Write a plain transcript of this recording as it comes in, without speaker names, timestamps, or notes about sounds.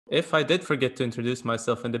if I did forget to introduce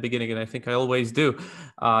myself in the beginning, and I think I always do,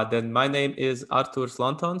 then my name is Artūrs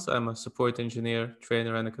Lontons. I'm a support engineer,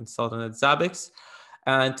 trainer, and a consultant at Zabbix.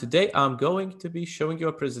 And today I'm going to be showing you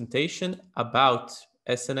a presentation about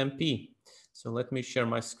SNMP. So let me share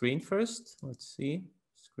my screen first. Let's see,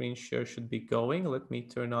 screen share should be going. Let me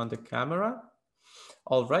turn on the camera.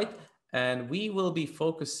 All right, and we will be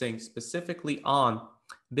focusing specifically on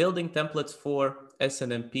building templates for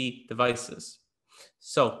SNMP devices.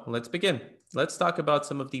 So let's begin. Let's talk about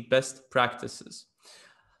some of the best practices.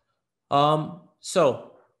 How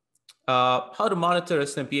to monitor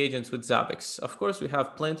SNMP agents with Zabbix. Of course, we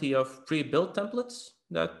have plenty of pre-built templates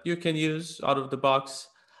that you can use out of the box.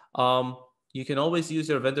 You can always use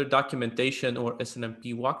your vendor documentation or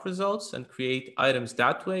SNMP walk results and create items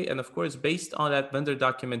that way. And of course, based on that vendor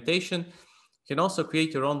documentation, you can also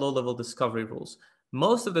create your own low-level discovery rules.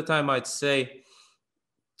 Most of the time, I'd say,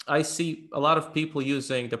 I see a lot of people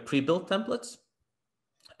using the pre-built templates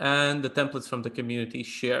and the templates from the community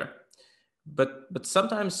share. But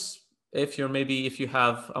sometimes if you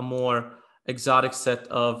have a more exotic set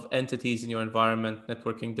of entities in your environment,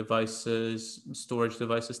 networking devices, storage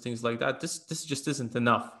devices, things like that, this just isn't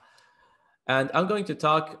enough. And I'm going to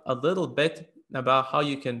talk a little bit about how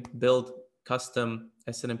you can build custom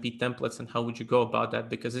SNMP templates and how would you go about that,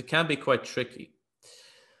 because it can be quite tricky.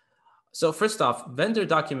 So first off, vendor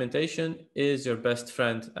documentation is your best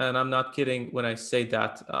friend. And I'm not kidding when I say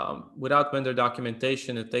that. Without vendor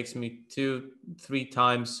documentation, it takes me 2-3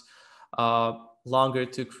 times longer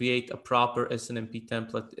to create a proper SNMP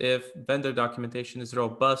template. If vendor documentation is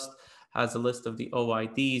robust, has a list of the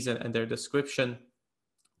OIDs and their description,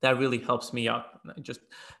 that really helps me out. I just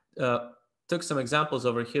took some examples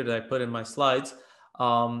over here that I put in my slides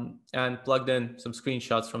and plugged in some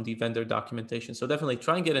screenshots from the vendor documentation. So definitely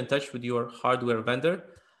try and get in touch with your hardware vendor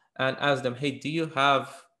and ask them, hey, do you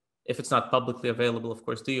have, if it's not publicly available, of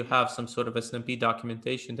course, do you have some sort of SNMP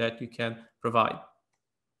documentation that you can provide?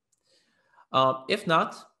 If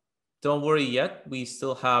not, don't worry yet. We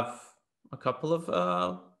still have a couple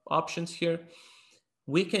of options here.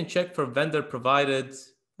 We can check for vendor provided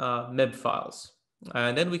MIB files.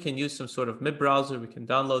 And then we can use some sort of MIB browser. We can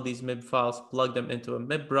download these MIB files, plug them into a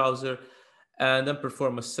MIB browser, and then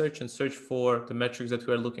perform a search and search for the metrics that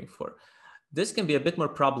we're looking for. This can be a bit more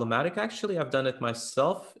problematic, actually. I've done it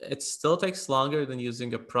myself. It still takes longer than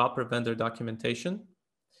using a proper vendor documentation.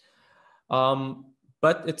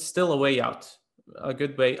 But it's still a way out, a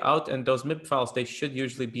good way out. And those MIB files, they should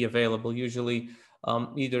usually be available, usually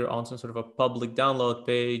either on some sort of a public download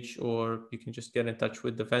page, or you can just get in touch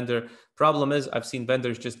with the vendor. Problem is, I've seen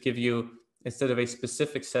vendors just give you, instead of a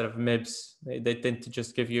specific set of MIBs, they tend to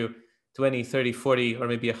just give you 20, 30, 40, or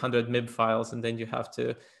maybe 100 MIB files, and then you have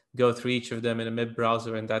to go through each of them in a MIB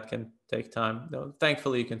browser, and that can take time. No,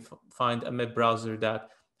 thankfully, you can find a MIB browser that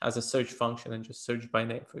has a search function and just search by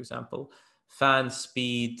name, for example, fan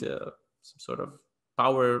speed, some sort of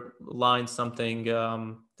power line, something,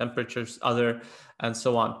 temperatures, other, and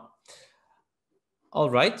so on. All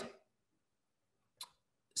right.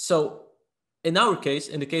 So in our case,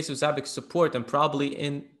 in the case of Zabbix support, and probably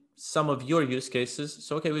in some of your use cases,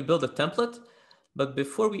 so okay, we build a template, but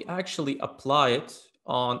before we actually apply it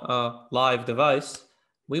on a live device,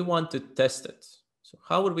 we want to test it. So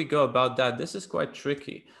how would we go about that? This is quite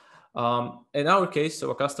tricky. In our case,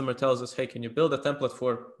 so a customer tells us, hey, can you build a template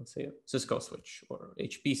for, let's say, a Cisco switch or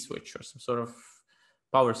HP switch or some sort of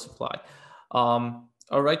power supply? All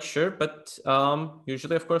right, sure. But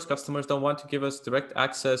usually, of course, customers don't want to give us direct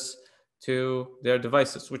access to their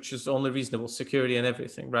devices, which is only reasonable, security and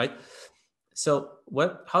everything, right? So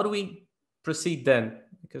how do we proceed then?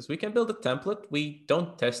 Because we can build a template. We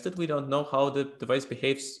don't test it. We don't know how the device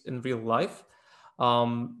behaves in real life.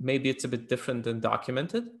 Maybe it's a bit different than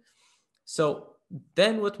documented. So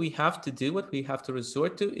then what we have to do, what we have to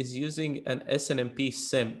resort to, is using an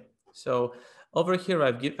SNMPSIM. So over here,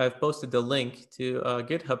 I've posted the link to a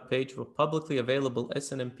GitHub page of a publicly available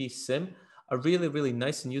SNMPSIM, a really, really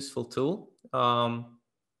nice and useful tool.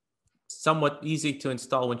 Somewhat easy to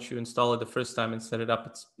install once you install it the first time and set it up.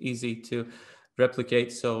 It's easy to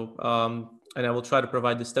replicate. So, and I will try to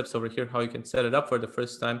provide the steps over here, how you can set it up for the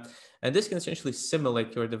first time. And this can essentially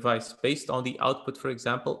simulate your device based on the output, for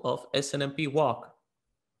example, of SNMP walk.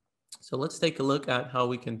 So let's take a look at how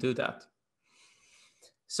we can do that.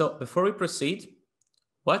 So before we proceed,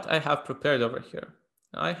 what I have prepared over here,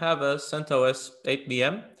 I have a CentOS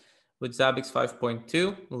 8VM with Zabbix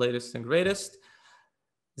 5.2, latest and greatest.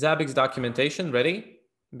 Zabbix documentation ready,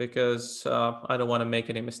 because I don't want to make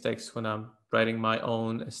any mistakes when I'm writing my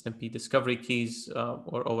own SNMP discovery keys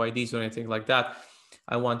or OIDs or anything like that.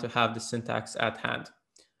 I want to have the syntax at hand.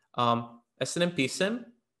 SNMPSIM,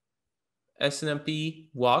 SNMP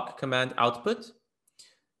walk command output,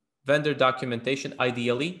 vendor documentation.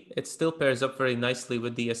 Ideally, it still pairs up very nicely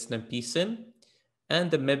with the SNMPSIM, and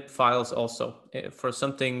the MIB files also for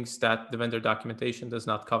some things that the vendor documentation does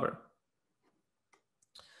not cover.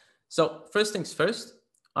 So first things first,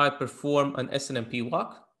 I perform an SNMP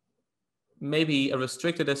walk, maybe a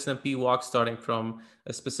restricted SNMP walk starting from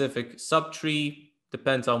a specific subtree,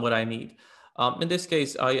 depends on what I need. In this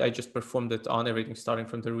case, I just performed it on everything starting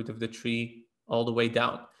from the root of the tree all the way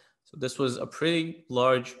down. So this was a pretty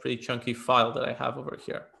large, pretty chunky file that I have over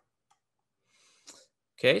here.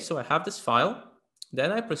 Okay, so I have this file.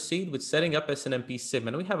 Then I proceed with setting up SNMPSIM,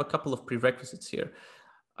 and we have a couple of prerequisites here.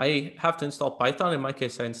 I have to install Python. In my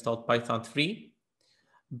case, I installed Python 3.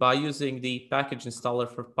 By using the package installer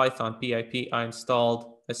for Python PIP, I installed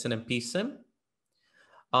SNMPSIM.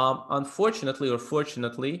 Unfortunately or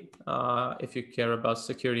fortunately, if you care about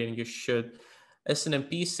security, and you should,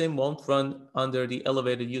 SNMPSIM won't run under the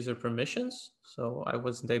elevated user permissions. So I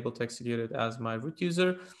wasn't able to execute it as my root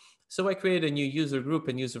user. So I created a new user group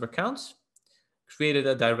and user accounts, created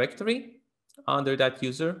a directory under that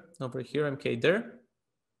user over here, mkdir,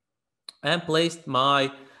 and placed my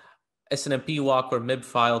SNMP walk or MIB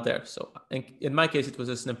file there. So in my case, it was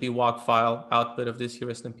SNMP walk file, output of this here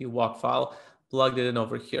SNMP walk file, plugged it in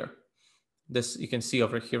over here. This, you can see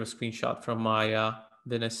over here a screenshot from my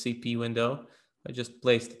WinSCP window. I just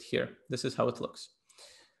placed it here. This is how it looks.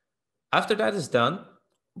 After that is done,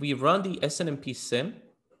 we run the SNMPSIM.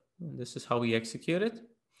 This is how we execute it.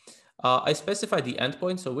 I specify the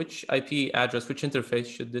endpoint, so which IP address, which interface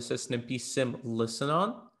should this SNMPSIM listen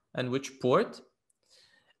on, and which port.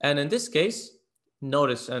 And in this case,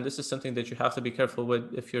 notice, and this is something that you have to be careful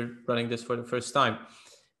with if you're running this for the first time,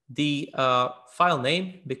 the file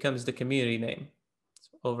name becomes the community name.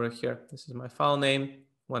 So over here, this is my file name,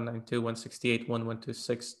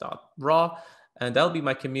 192.168.1126.raw, and that'll be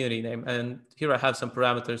my community name. And here I have some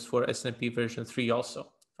parameters for SNMP version 3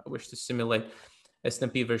 also, if I wish to simulate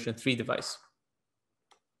SNMP version 3 device.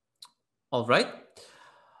 All right.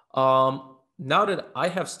 Now that I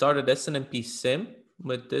have started SNMPSIM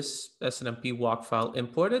with this SNMP walk file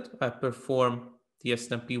imported, I perform the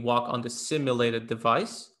SNMP walk on the simulated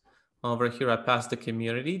device. Over here, I pass the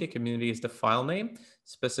community. The community is the file name,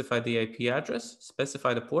 specify the IP address,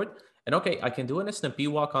 specify the port, and okay, I can do an SNMP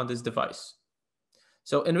walk on this device.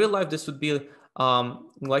 So in real life, this would be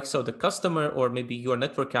like so. The customer or maybe your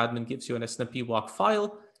network admin gives you an SNMP walk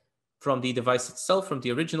file from the device itself, from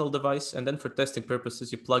the original device, and then for testing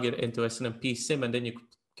purposes, you plug it into SNMPSIM, and then you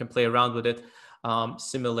can play around with it,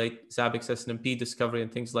 simulate Zabbix SNMP discovery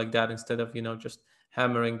and things like that, instead of just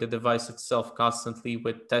hammering the device itself constantly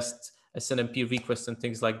with test SNMP requests and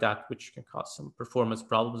things like that, which can cause some performance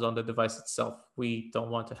problems on the device itself. We don't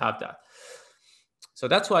want to have that. So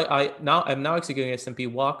that's why I'm now executing SNMP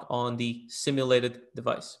walk on the simulated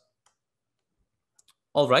device.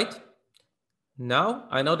 All right. Now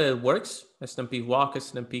I know that it works. SNMP walk,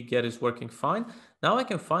 SNMP get is working fine. Now I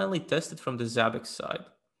can finally test it from the Zabbix side.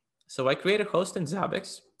 So I create a host in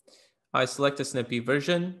Zabbix. I select SNMP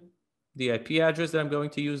version, the IP address that I'm going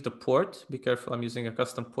to use, the port, be careful, I'm using a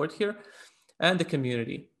custom port here, and the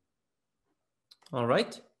community. All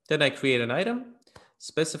right, then I create an item,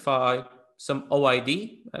 specify some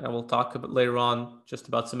OID, and I will talk about later on just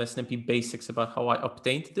about some SNMP basics about how I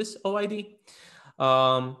obtained this OID.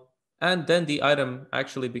 And then the item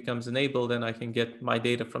actually becomes enabled, and I can get my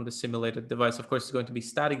data from the simulated device. Of course, it's going to be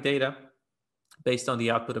static data based on the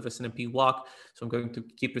output of SNMP walk. So I'm going to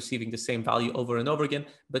keep receiving the same value over and over again.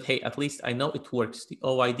 But hey, at least I know it works. The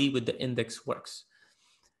OID with the index works.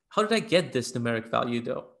 How did I get this numeric value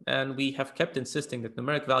though? And we have kept insisting that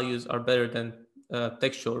numeric values are better than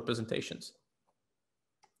textual representations.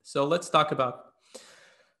 So let's talk about.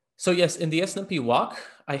 So yes, in the SNMP walk,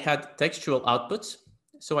 I had textual outputs.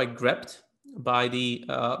 So I grepped by the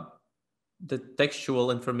textual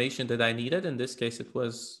information that I needed. In this case, it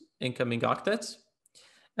was incoming octets.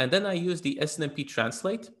 And then I used the SNMP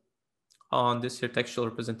translate on this here textual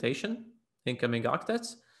representation, incoming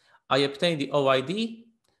octets. I obtained the OID,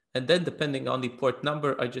 and then depending on the port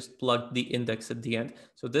number, I just plugged the index at the end.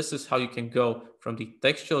 So this is how you can go from the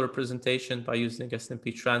textual representation by using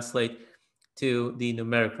SNMP translate to the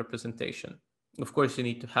numeric representation. Of course, you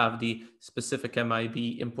need to have the specific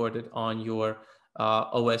MIB imported on your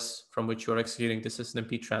OS from which you're executing this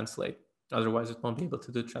SNMP translate. Otherwise, it won't be able to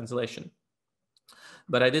do translation.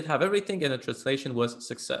 But I did have everything, and the translation was a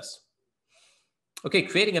success. Okay,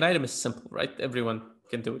 creating an item is simple, right? Everyone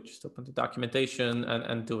can do it. Just open the documentation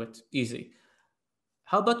and do it. Easy.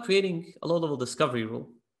 How about creating a low-level discovery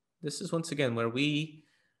rule? This is once again where we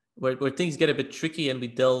where things get a bit tricky and we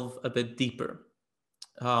delve a bit deeper.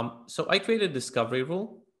 So I created a discovery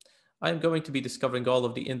rule. I'm going to be discovering all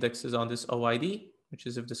of the indexes on this OID, which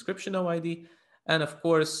is if description OID. And of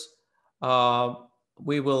course,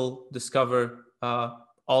 we will discover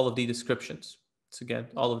all of the descriptions. So again,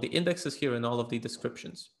 all of the indexes here and all of the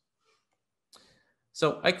descriptions.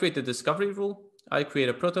 So I create the discovery rule. I create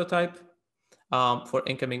a prototype for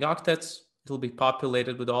incoming octets. It will be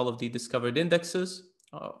populated with all of the discovered indexes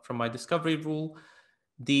from my discovery rule.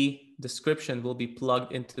 The description will be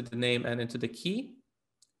plugged into the name and into the key.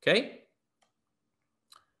 Okay.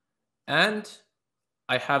 And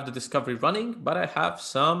I have the discovery running, but I have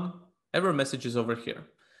some error messages over here.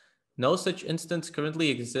 No such instance currently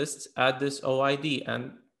exists at this OID.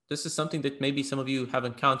 And this is something that maybe some of you have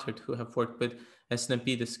encountered who have worked with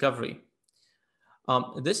SNMP discovery.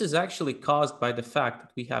 This is actually caused by the fact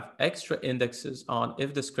that we have extra indexes on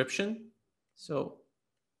if description. So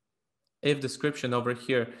if description over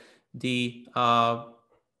here, the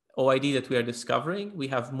OID that we are discovering, we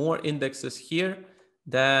have more indexes here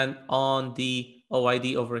than on the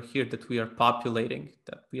OID over here that we are populating,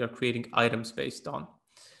 that we are creating items based on.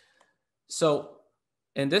 So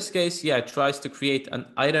in this case, yeah, it tries to create an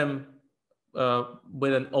item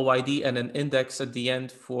with an OID and an index at the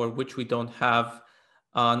end for which we don't have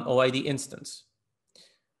an OID instance.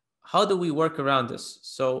 How do we work around this?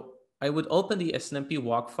 So I would open the SNMP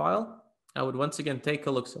walk file. I would once again take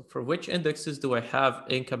a look. So for which indexes do I have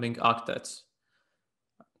incoming octets?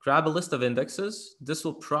 Grab a list of indexes. This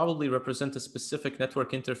will probably represent a specific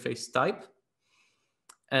network interface type.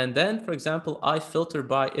 And then, for example, I filter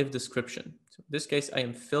by if description. So in this case, I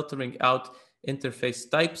am filtering out interface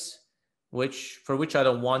types for which I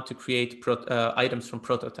don't want to create items from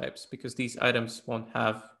prototypes because these items won't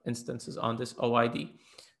have instances on this OID.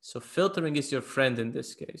 So filtering is your friend in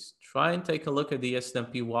this case. Try and take a look at the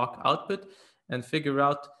SNMP walk output and figure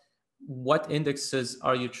out what indexes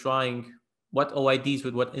are you trying, what OIDs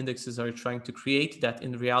with what indexes are you trying to create that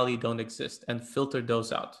in reality don't exist, and filter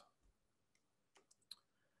those out.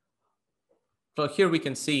 So here we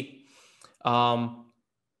can see a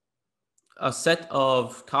set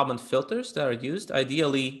of common filters that are used.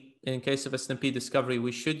 Ideally, in case of SNMP discovery,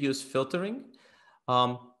 we should use filtering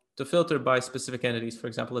to filter by specific entities. For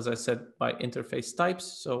example, as I said, by interface types.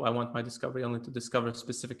 So I want my discovery only to discover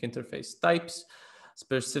specific interface types,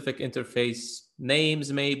 specific interface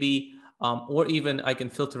names maybe, or even I can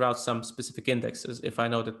filter out some specific indexes if I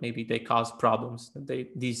know that maybe they cause problems.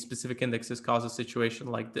 These specific indexes cause a situation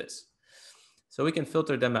like this. So we can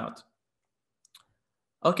filter them out.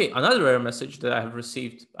 Okay, another error message that I have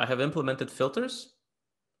received, I have implemented filters.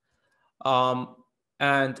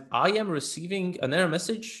 And I am receiving an error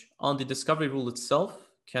message on the discovery rule itself.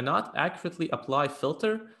 Cannot accurately apply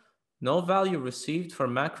filter. No value received for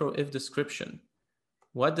macro if description.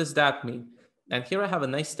 What does that mean? And here I have a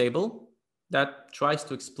nice table that tries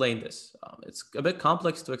to explain this. It's a bit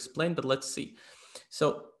complex to explain, but let's see.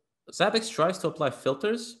 So Zabbix tries to apply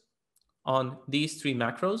filters on these three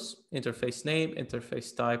macros: interface name,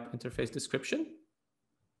 interface type, interface description.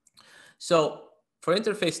 So for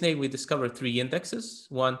interface name, we discover 3 indexes,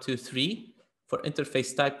 1, 2, 3. For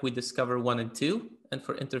interface type, we discover 1 and 2. And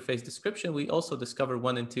for interface description, we also discover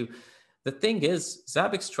 1 and 2. The thing is,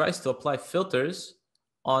 Zabbix tries to apply filters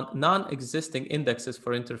on non-existing indexes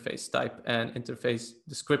for interface type and interface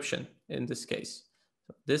description in this case.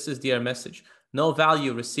 So this is the error message. No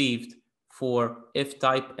value received for if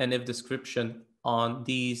type and if description on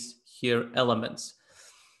these here elements.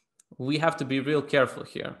 We have to be real careful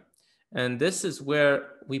here. And this is where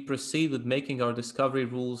we proceed with making our discovery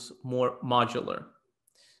rules more modular.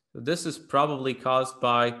 So this is probably caused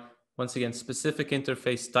by, once again, specific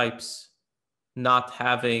interface types not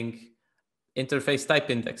having interface type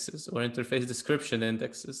indexes or interface description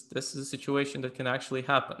indexes. This is a situation that can actually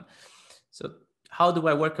happen. So how do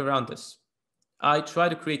I work around this? I try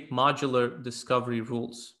to create modular discovery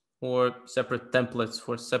rules or separate templates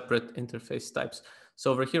for separate interface types.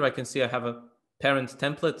 So over here, I can see I have a parent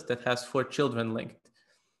template that has 4 children linked.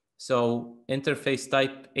 So interface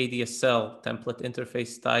type ADSL template,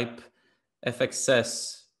 interface type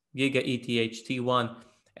FXS, Giga ETH, T1,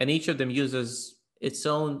 and each of them uses its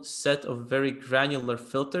own set of very granular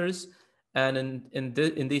filters. And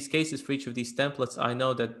in these cases, for each of these templates, I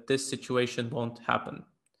know that this situation won't happen.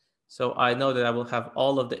 So I know that I will have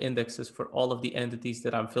all of the indexes for all of the entities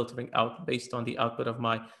that I'm filtering out based on the output of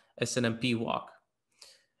my SNMP walk.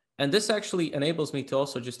 And this actually enables me to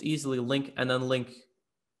also just easily link and unlink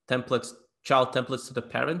templates, child templates to the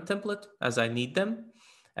parent template as I need them.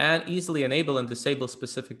 and easily enable and disable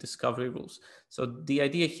specific discovery rules. So the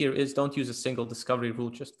idea here is don't use a single discovery rule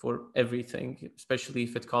just for everything, especially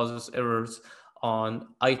if it causes errors on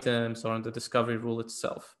items or on the discovery rule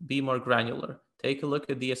itself. Be more granular. Take a look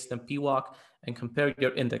at the SNMP walk and compare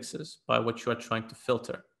your indexes by what you are trying to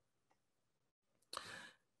filter.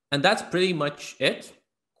 And that's pretty much it.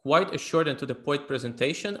 Quite a short and to the point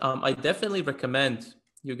presentation. I definitely recommend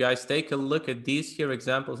you guys take a look at these here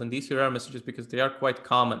examples and these here error messages because they are quite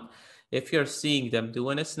common. If you're seeing them, do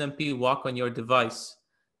an SNMP walk on your device.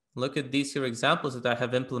 Look at these here examples that I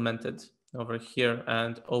have implemented over here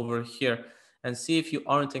and over here and see if you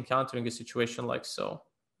aren't encountering a situation like so.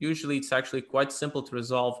 Usually it's actually quite simple to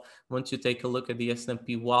resolve once you take a look at the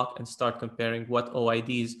SNMP walk and start comparing what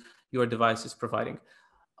OIDs your device is providing.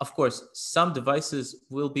 Of course, some devices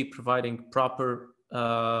will be providing proper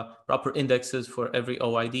indexes for every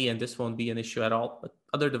OID, and this won't be an issue at all. But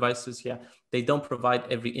other devices, yeah, they don't provide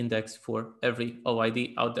every index for every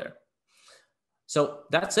OID out there. So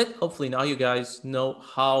that's it. Hopefully now you guys know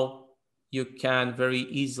how you can very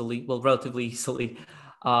easily, well, relatively easily,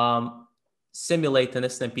 simulate an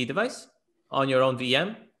SNMP device on your own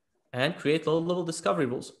VM and create low-level discovery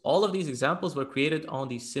rules. All of these examples were created on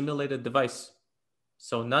the simulated device.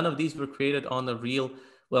 So none of these were created on a real,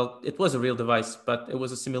 well, it was a real device, but it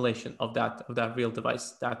was a simulation of that real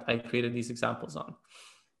device that I created these examples on.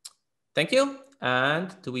 Thank you.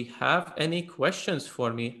 And do we have any questions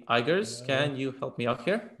for me? Igers, can you help me out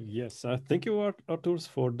here? Yes, thank you, Artūrs,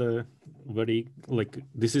 for the very,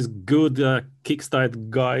 this is good kickstart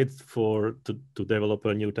guide to develop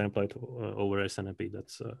a new template over SNMP.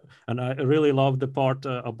 That's and I really love the part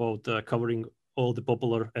about covering all the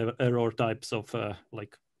popular error types of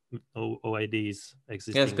OIDs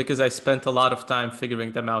existing. Yes, because I spent a lot of time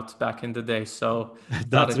figuring them out back in the day, so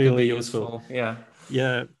that's really useful. Yeah.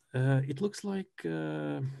 Yeah, it looks like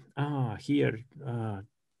here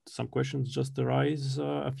some questions just arise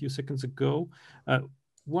a few seconds ago.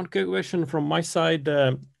 One question from my side.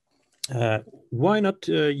 Why not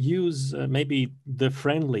use maybe the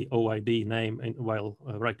friendly OID name while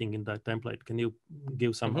writing in that template? Can you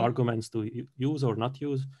give some arguments to use or not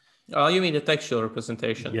use? Oh, you mean the textual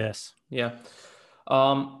representation? Yes. Yeah.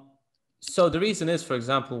 So the reason is, for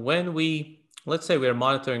example, when let's say we're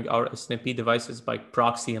monitoring our SNMP devices by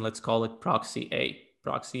proxy, and let's call it proxy A.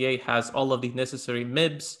 Proxy A has all of the necessary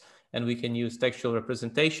MIBs, and we can use textual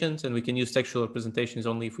representations, and we can use textual representations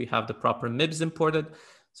only if we have the proper MIBs imported.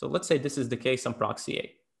 So let's say this is the case on proxy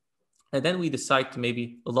A. And then we decide to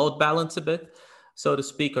maybe load balance a bit, so to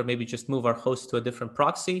speak, or maybe just move our host to a different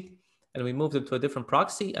proxy. And we move them to a different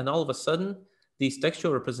proxy, and all of a sudden, these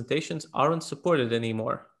textual representations aren't supported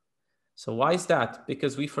anymore. So why is that?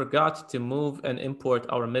 Because we forgot to move and import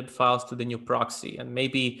our MIB files to the new proxy. And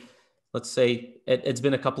maybe, let's say, it's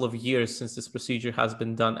been a couple of years since this procedure has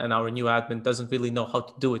been done, and our new admin doesn't really know how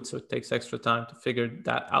to do it. So it takes extra time to figure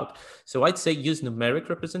that out. So I'd say use numeric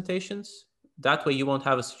representations. That way you won't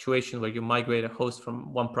have a situation where you migrate a host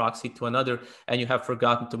from one proxy to another, and you have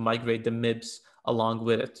forgotten to migrate the MIBs along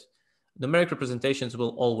with it. Numeric representations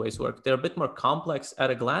will always work. They're a bit more complex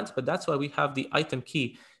at a glance, but that's why we have the item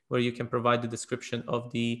key, where you can provide the description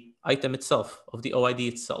of the item itself, of the OID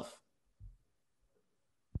itself.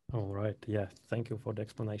 All right. Yeah. Thank you for the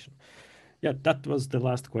explanation. Yeah, that was the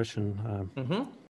last question.